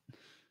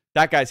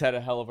 That guy's had a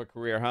hell of a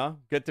career, huh?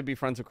 Good to be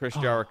friends with Chris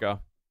Jericho.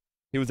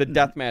 He was a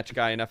deathmatch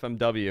guy in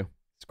FMW.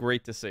 It's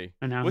great to see.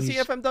 And now was he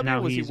FMW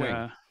or was he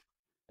Wing?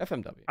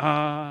 FMW.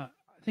 I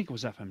think it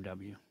was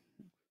FMW.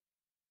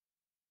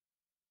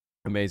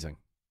 Amazing.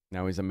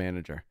 Now he's a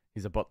manager.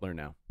 He's a butler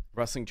now.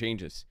 Wrestling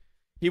changes.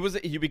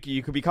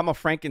 You could become a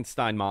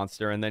Frankenstein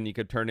monster, and then you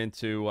could turn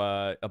into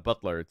a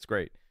butler. It's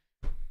great.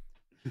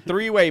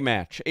 3-way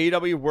match.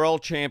 AEW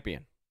World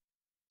Champion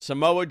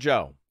Samoa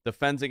Joe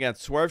defends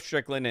against Swerve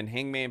Strickland and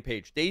Hangman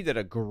Page. They did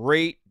a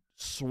great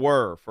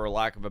swerve, for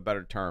lack of a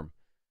better term,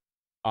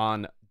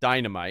 on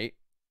Dynamite,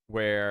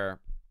 where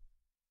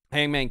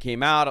Hangman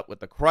came out with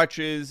the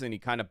crutches, and he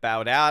kind of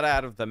bowed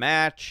out of the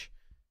match.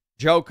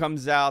 Joe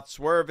comes out,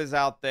 Swerve is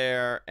out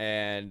there,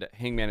 and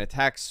Hangman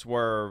attacks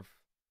Swerve.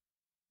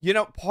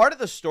 Part of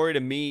the story to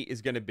me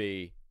is going to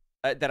be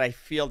that I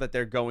feel that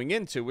they're going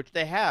into, which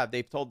they have.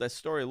 They've told that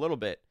story a little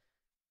bit.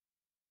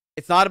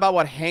 It's not about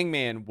what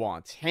Hangman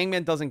wants.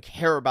 Hangman doesn't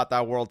care about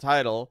that world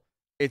title.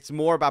 It's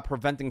more about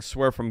preventing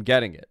Swerve from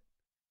getting it.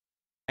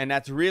 And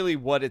that's really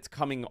what it's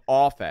coming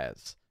off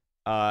as.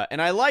 And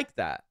I like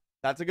that.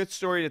 That's a good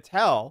story to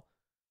tell.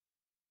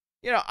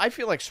 I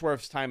feel like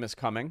Swerve's time is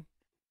coming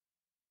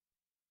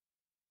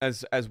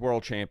as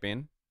world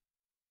champion.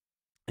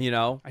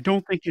 I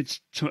don't think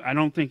it's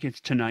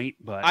tonight,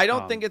 but I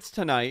don't think it's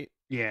tonight.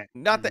 Yeah.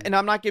 And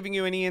I'm not giving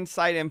you any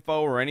inside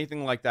info or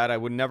anything like that. I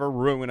would never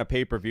ruin a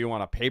pay-per-view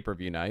on a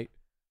pay-per-view night.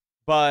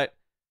 But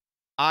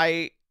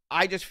I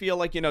just feel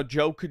like,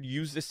 Joe could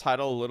use this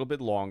title a little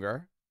bit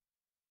longer.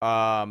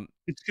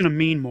 It's gonna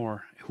mean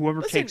more.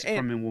 Whoever takes it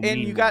from him will mean more.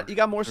 And you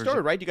got more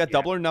story, right? You got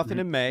Double or Nothing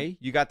in May.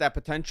 You got that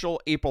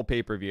potential April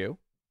pay-per-view.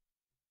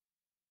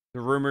 The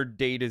rumored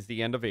date is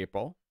the end of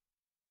April.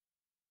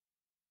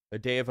 A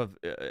day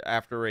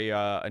after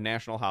a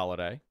national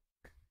holiday.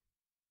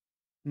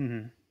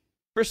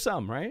 For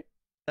some, right?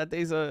 That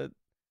day's I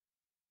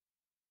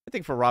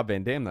think for Rob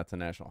Van Dam, that's a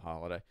national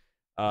holiday.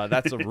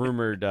 That's a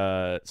rumored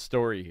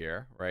story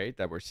here, right?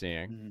 That we're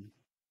seeing.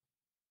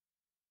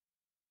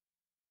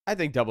 I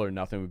think Double or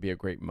Nothing would be a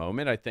great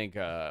moment. I think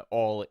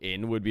All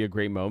In would be a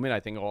great moment. I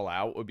think All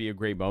Out would be a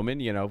great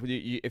moment. You know,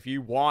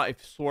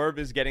 if Swerve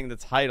is getting the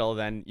title,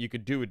 then you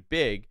could do it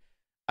big.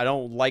 I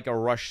don't like a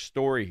rush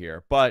story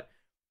here, but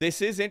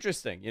this is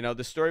interesting. You know,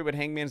 the story with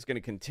Hangman is going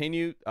to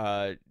continue.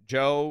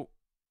 Joe,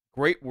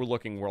 great, we're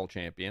looking world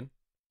champion.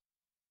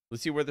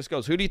 Let's see where this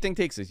goes. Who do you think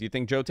takes this? You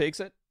think Joe takes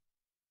it?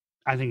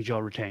 I think Joe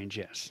retains,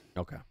 yes.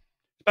 Okay.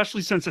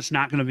 Especially since it's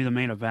not going to be the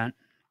main event.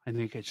 I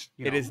think it's...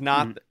 It is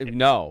not...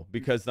 No,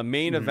 because the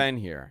main event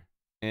here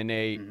in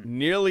a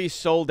nearly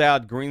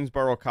sold-out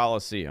Greensboro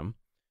Coliseum,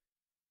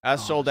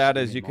 as sold out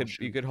as you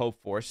could hope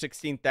for,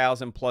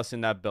 16,000 plus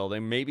in that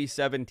building, maybe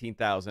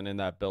 17,000 in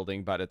that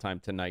building by the time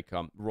tonight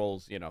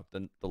rolls, you know,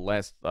 the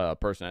last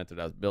person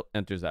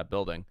enters that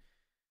building.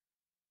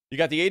 You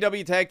got the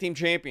AEW Tag Team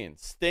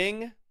Champions,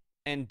 Sting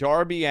and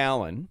Darby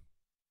Allin,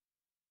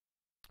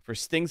 for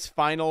Sting's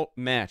final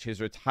match,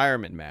 his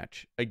retirement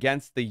match,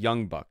 against the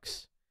Young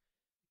Bucks.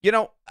 You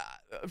know,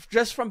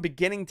 just from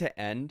beginning to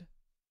end,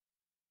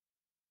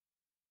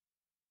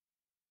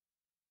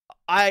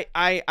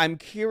 I'm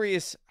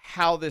curious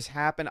how this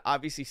happened.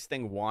 Obviously,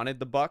 Sting wanted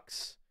the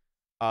Bucks.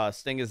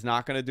 Sting is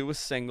not going to do a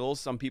singles.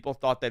 Some people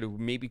thought that it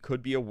maybe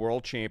could be a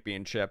world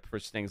championship for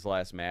Sting's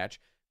last match.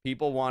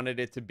 People wanted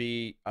it to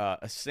be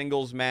a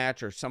singles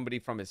match or somebody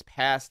from his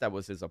past that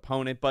was his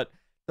opponent, but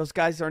those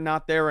guys are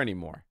not there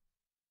anymore.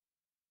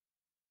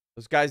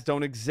 Those guys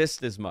don't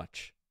exist as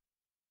much,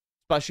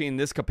 especially in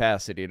this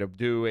capacity to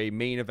do a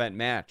main event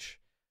match.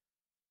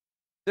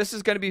 This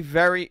is going to be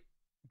very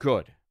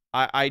good.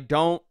 I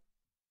don't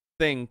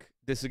think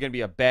this is going to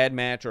be a bad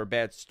match or a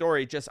bad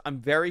story. Just I'm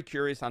very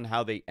curious on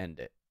how they end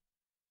it.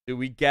 Do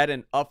we get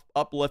an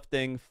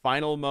uplifting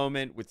final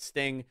moment with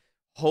Sting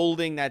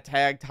holding that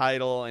tag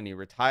title and he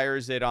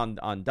retires it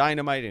on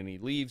Dynamite and he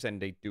leaves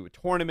and they do a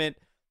tournament?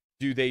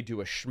 Do they do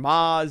a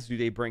schmaz? Do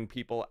they bring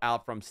people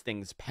out from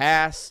Sting's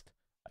past?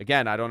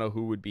 Again, I don't know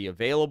who would be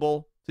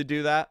available to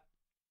do that.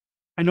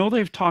 I know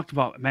they've talked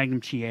about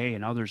Magnum TA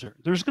and others.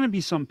 There's going to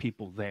be some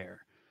people there.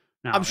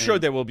 Now, I'm sure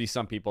there will be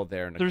some people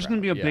there. There's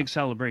going to be a big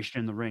celebration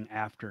in the ring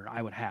after,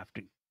 I would have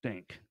to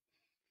think.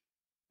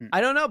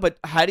 I don't know, but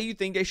how do you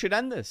think they should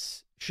end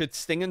this? Should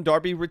Sting and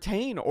Darby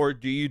retain, or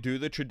do you do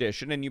the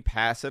tradition and you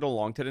pass it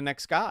along to the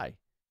next guy?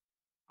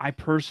 I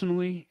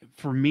personally,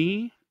 for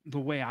me, the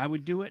way I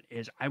would do it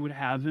is I would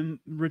have him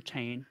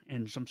retain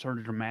in some sort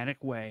of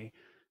dramatic way.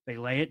 They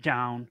lay it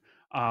down.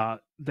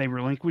 They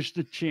relinquish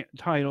the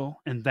title,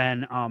 and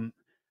then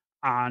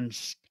on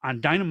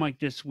Dynamite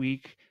this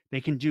week, they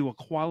can do a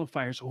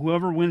qualifier. So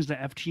whoever wins the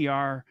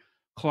FTR,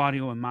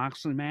 Claudio, and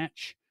Moxley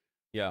match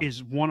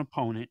is one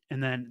opponent,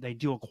 and then they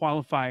do a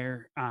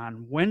qualifier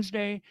on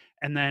Wednesday,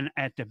 and then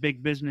at the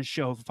big business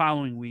show the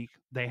following week,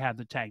 they have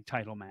the tag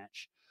title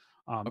match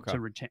to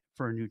retain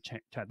for a new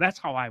title. That's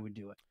how I would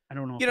do it. I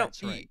don't know if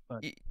that's right,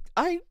 but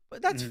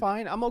that's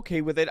fine. I'm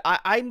okay with it.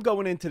 I'm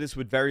going into this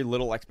with very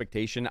little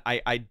expectation.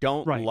 I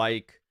don't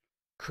like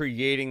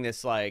creating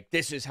this like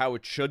this is how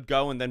it should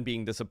go and then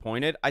being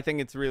disappointed. I think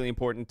it's really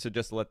important to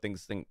just let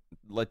these things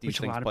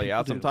play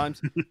out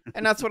sometimes.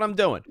 And that's what I'm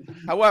doing.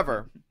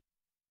 However,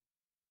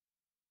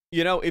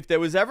 you know, if there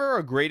was ever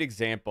a great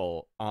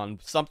example on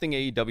something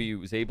AEW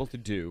was able to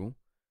do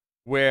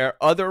where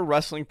other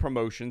wrestling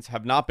promotions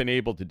have not been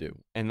able to do,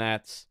 and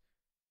that's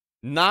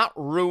not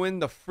ruin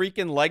the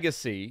freaking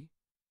legacy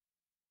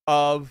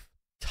of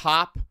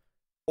top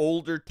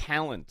older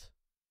talent.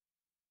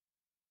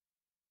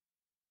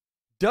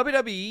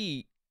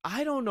 WWE,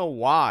 I don't know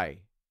why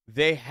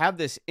they have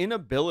this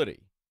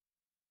inability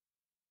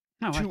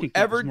to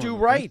ever do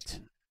right.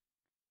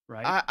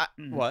 Right?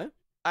 What?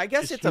 I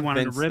guess it's a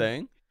Vince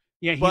thing.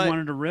 Yeah, he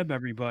wanted to rib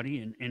everybody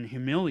and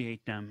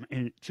humiliate them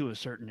to a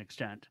certain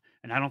extent.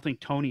 And I don't think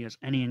Tony has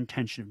any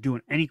intention of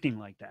doing anything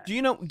like that. Do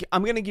you know,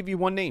 I'm going to give you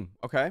one name,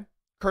 okay?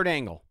 Kurt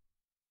Angle.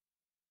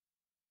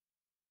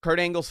 Kurt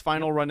Angle's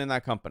final run in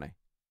that company.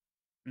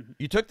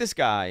 You took this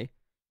guy,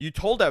 you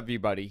told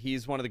everybody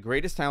he's one of the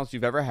greatest talents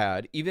you've ever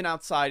had. Even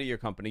outside of your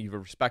company, you've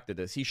respected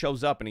this. He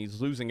shows up and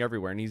he's losing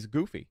everywhere and he's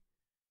goofy.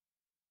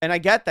 And I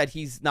get that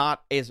he's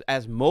not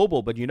as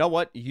mobile, but you know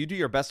what? You do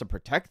your best to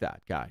protect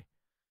that guy.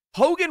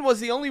 Hogan was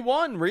the only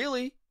one,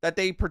 really, that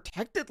they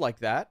protected like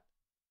that.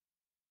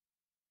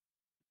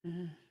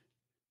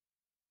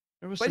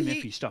 There was some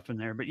iffy stuff in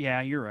there, but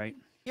yeah, you're right.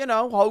 You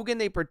know, Hogan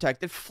they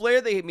protected.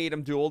 Flair, they made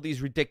him do all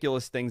these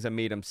ridiculous things that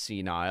made him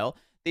senile.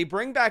 They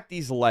bring back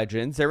these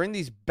legends. They're in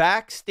these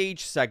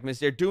backstage segments.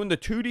 They're doing the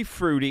Tutti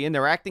Frutti, and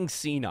they're acting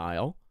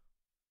senile.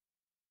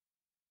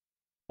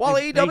 While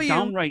they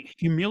downright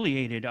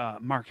humiliated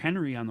Mark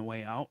Henry on the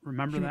way out.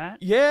 Remember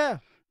that? Yeah.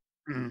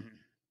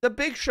 The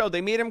Big Show,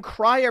 they made him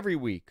cry every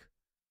week.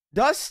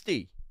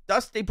 Dusty,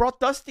 they brought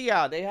Dusty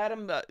out. They had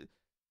him,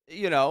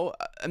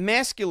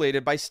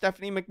 emasculated by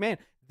Stephanie McMahon.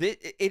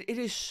 It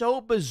is so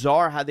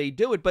bizarre how they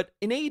do it. But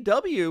in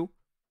AEW,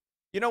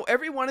 you know,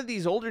 every one of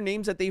these older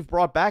names that they've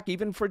brought back,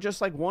 even for just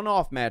like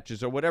one-off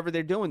matches or whatever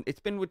they're doing, it's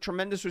been with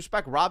tremendous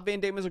respect. Rob Van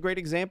Dam is a great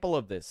example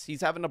of this.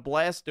 He's having a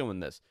blast doing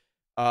this.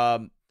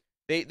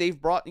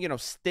 They've brought,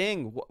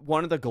 Sting,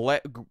 one of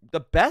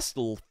the best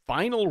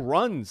final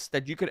runs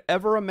that you could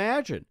ever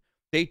imagine.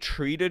 They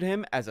treated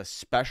him as a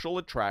special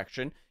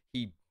attraction.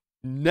 He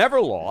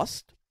never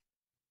lost.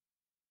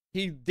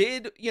 He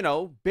did,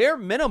 bare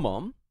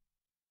minimum.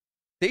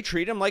 They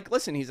treat him like,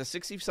 listen, he's a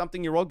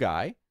 60-something-year-old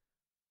guy.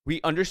 We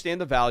understand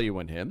the value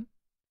in him.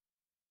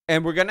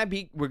 And we're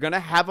gonna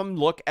have him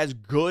look as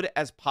good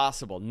as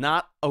possible,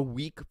 not a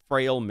weak,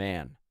 frail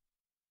man.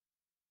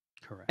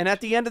 Correct. And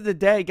at the end of the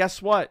day,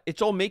 guess what?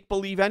 It's all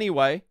make-believe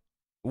anyway.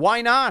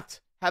 Why not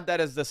have that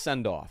as the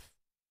send-off?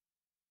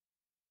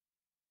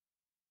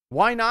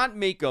 Why not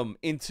make him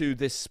into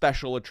this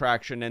special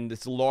attraction and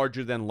this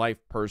larger-than-life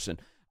person?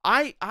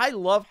 I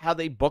love how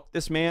they booked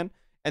this man,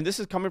 and this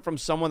is coming from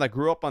someone that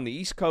grew up on the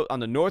East Coast,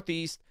 on the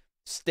Northeast.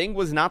 Sting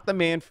was not the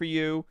man for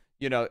you.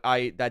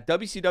 That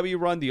WCW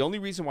run, the only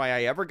reason why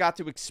I ever got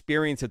to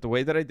experience it the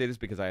way that I did is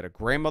because I had a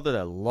grandmother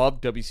that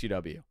loved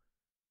WCW.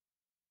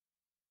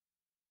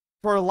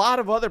 For a lot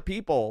of other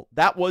people,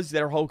 that was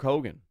their Hulk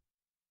Hogan.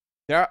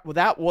 That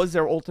was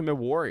their Ultimate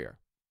Warrior.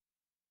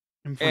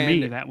 And for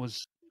me, that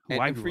was who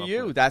I grew up with. And for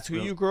you, that's who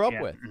you grew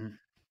up with. Mm-hmm.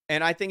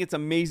 And I think it's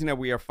amazing that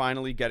we are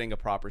finally getting a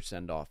proper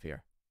send-off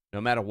here.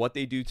 No matter what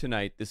they do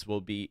tonight, this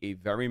will be a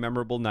very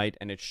memorable night,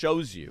 and it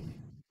shows you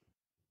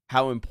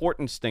how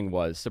important Sting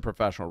was to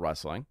professional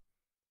wrestling.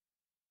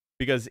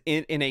 Because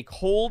in a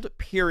cold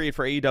period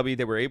for AEW,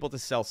 they were able to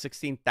sell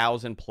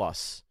 16,000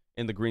 plus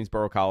in the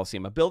Greensboro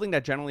Coliseum, a building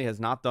that generally has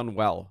not done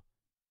well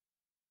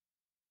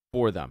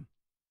for them.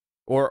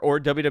 Or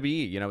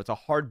WWE. It's a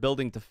hard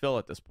building to fill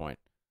at this point.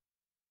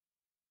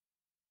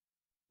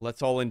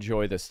 Let's all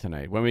enjoy this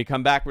tonight. When we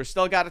come back, we're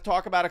still got to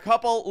talk about a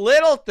couple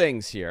little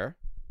things here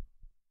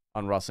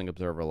on Wrestling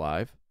Observer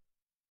Live.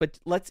 But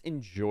let's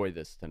enjoy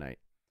this tonight.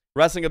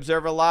 Wrestling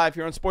Observer Live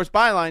here on Sports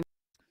Byline.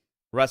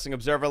 Wrestling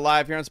Observer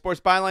Live here on Sports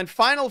Byline.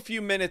 Final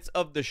few minutes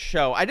of the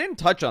show. I didn't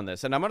touch on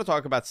this, and I'm going to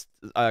talk about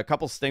a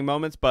couple Sting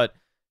moments, but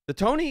the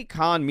Tony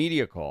Khan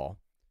media call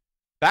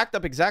backed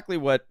up exactly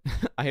what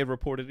I had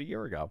reported a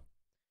year ago.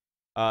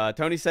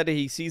 Tony said that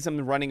he sees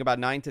him running about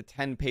 9 to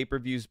 10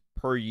 pay-per-views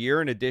per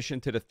year in addition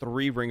to the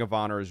 3 Ring of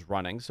Honor is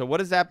running. So what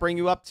does that bring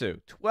you up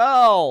to?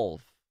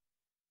 12.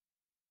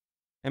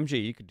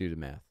 MG, you could do the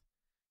math.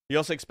 He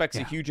also expects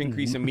a huge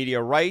increase in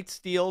media rights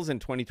deals in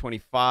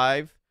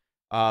 2025,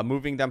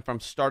 moving them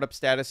from startup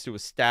status to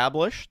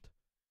established.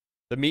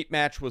 The meat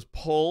match was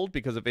pulled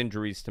because of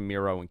injuries to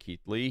Miro and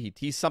Keith Lee. He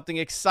teased something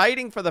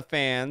exciting for the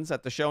fans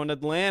at the show in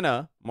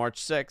Atlanta, March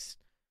 6th.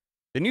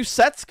 The new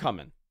set's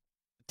coming.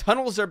 The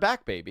tunnels are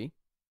back, baby.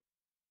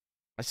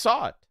 I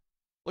saw it.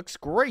 Looks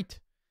great.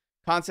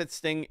 Concept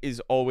Sting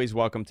is always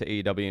welcome to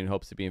AEW and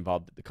hopes to be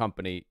involved with the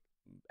company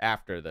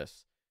after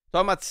this.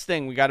 Talking about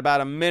Sting, we got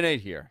about a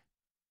minute here.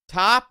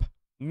 Top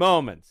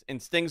moments in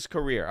Sting's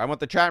career. I want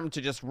the chat room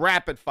to just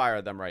rapid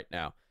fire them right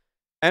now.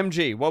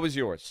 MG, what was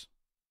yours?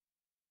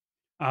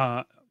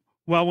 Well,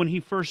 when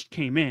he first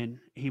came in,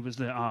 he was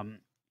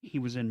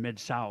in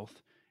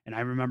Mid-South, and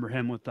I remember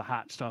him with the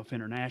Hot Stuff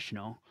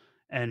International,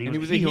 and he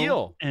was a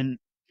heel. And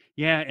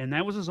yeah, and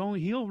that was his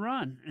only heel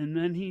run, and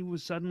then he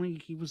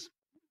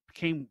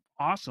became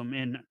awesome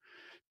in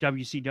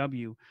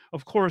WCW.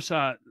 Of course,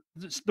 the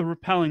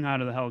rappelling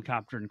out of the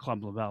helicopter in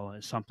Club Lavella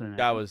is something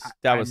that was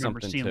I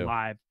something seeing too.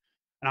 Live,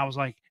 and I was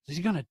like, "Is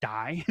he gonna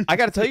die?" I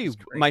got to tell you,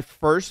 my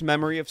first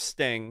memory of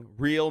Sting,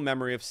 real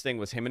memory of Sting,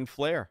 was him and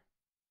Flair,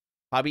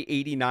 probably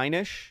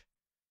 89-ish.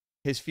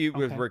 His feud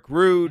with Rick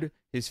Rude,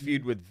 his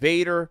feud with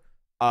Vader.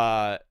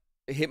 My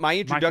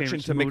introduction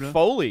to Mick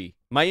Foley.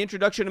 My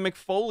introduction to Mick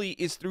Foley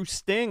is through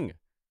Sting.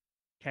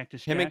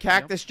 Him and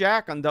Cactus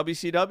Jack on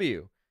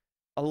WCW.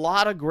 A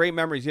lot of great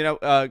memories.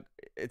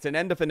 It's an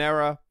end of an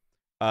era.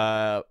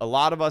 A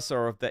lot of us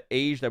are of the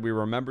age that we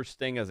remember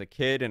Sting as a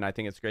kid, and I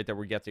think it's great that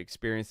we get to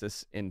experience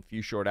this in a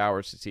few short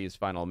hours to see his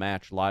final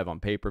match live on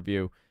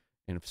pay-per-view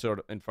in front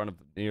of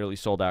a nearly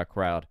sold-out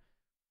crowd.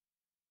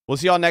 We'll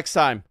see y'all next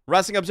time.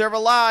 Wrestling Observer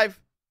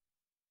Live.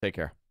 Take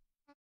care.